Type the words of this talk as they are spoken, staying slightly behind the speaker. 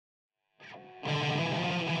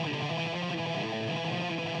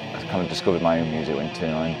kind of discovered my own music when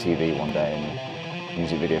turning on MTV one day and the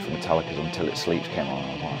music video for Metallica's Until It Sleeps came on.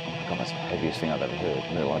 I was like, oh my god, that's the heaviest thing I've ever heard.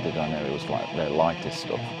 Little did I know it was like their lightest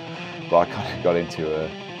stuff. But I kind of got into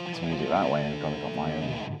music that way and kind of got my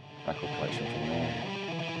own record collection from there.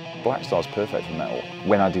 Blackstar's perfect for metal.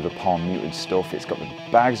 When I do the palm muted stuff, it's got the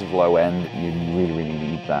bags of low end, you really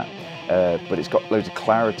need that. But it's got loads of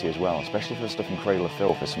clarity as well, especially for the stuff in Cradle of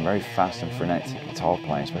Filth. There's some very fast and frenetic guitar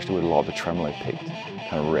playing, especially with a lot of the tremolo picked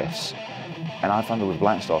kind of riffs. And I found that with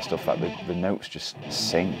Blackstar stuff that the notes just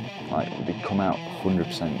sing, like they come out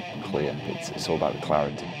 100% clear. It's all about the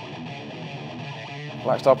clarity.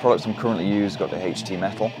 Blackstar products I'm currently using, got the HT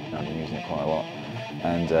Metal, I've been using it quite a lot.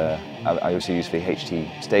 And I also use the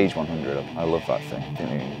HT Stage 100, I love that thing. I think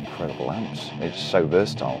they're incredible amps, they're just so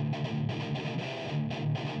versatile.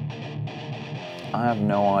 I have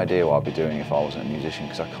no idea what I'd be doing if I wasn't a musician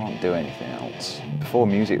because I can't do anything else. Before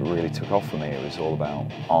music really took off for me, it was all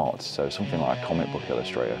about art, so something like a comic book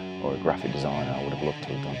illustrator or a graphic designer I would have loved to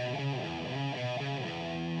have done.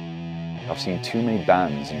 I've seen too many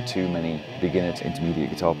bands and too many beginner to intermediate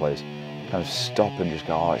guitar players kind of stop and just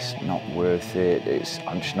go, oh, it's not worth it,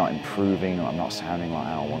 I'm just not improving, I'm not sounding like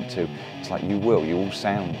how I want to. It's like you will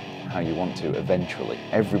sound how you want to eventually.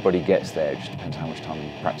 Everybody gets there, it just depends how much time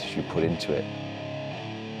and practice you put into it.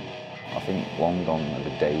 I think long gone are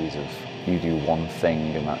the days of you do one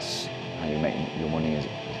thing and that's how you make your money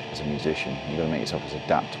as a musician. You've got to make yourself as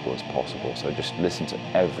adaptable as possible. So just listen to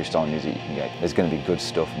every style of music you can get. There's going to be good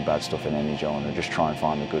stuff and bad stuff in any genre. Just try and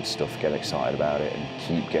find the good stuff, get excited about it and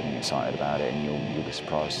keep getting excited about it and you'll be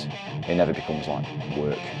surprised. It never becomes like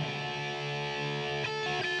work.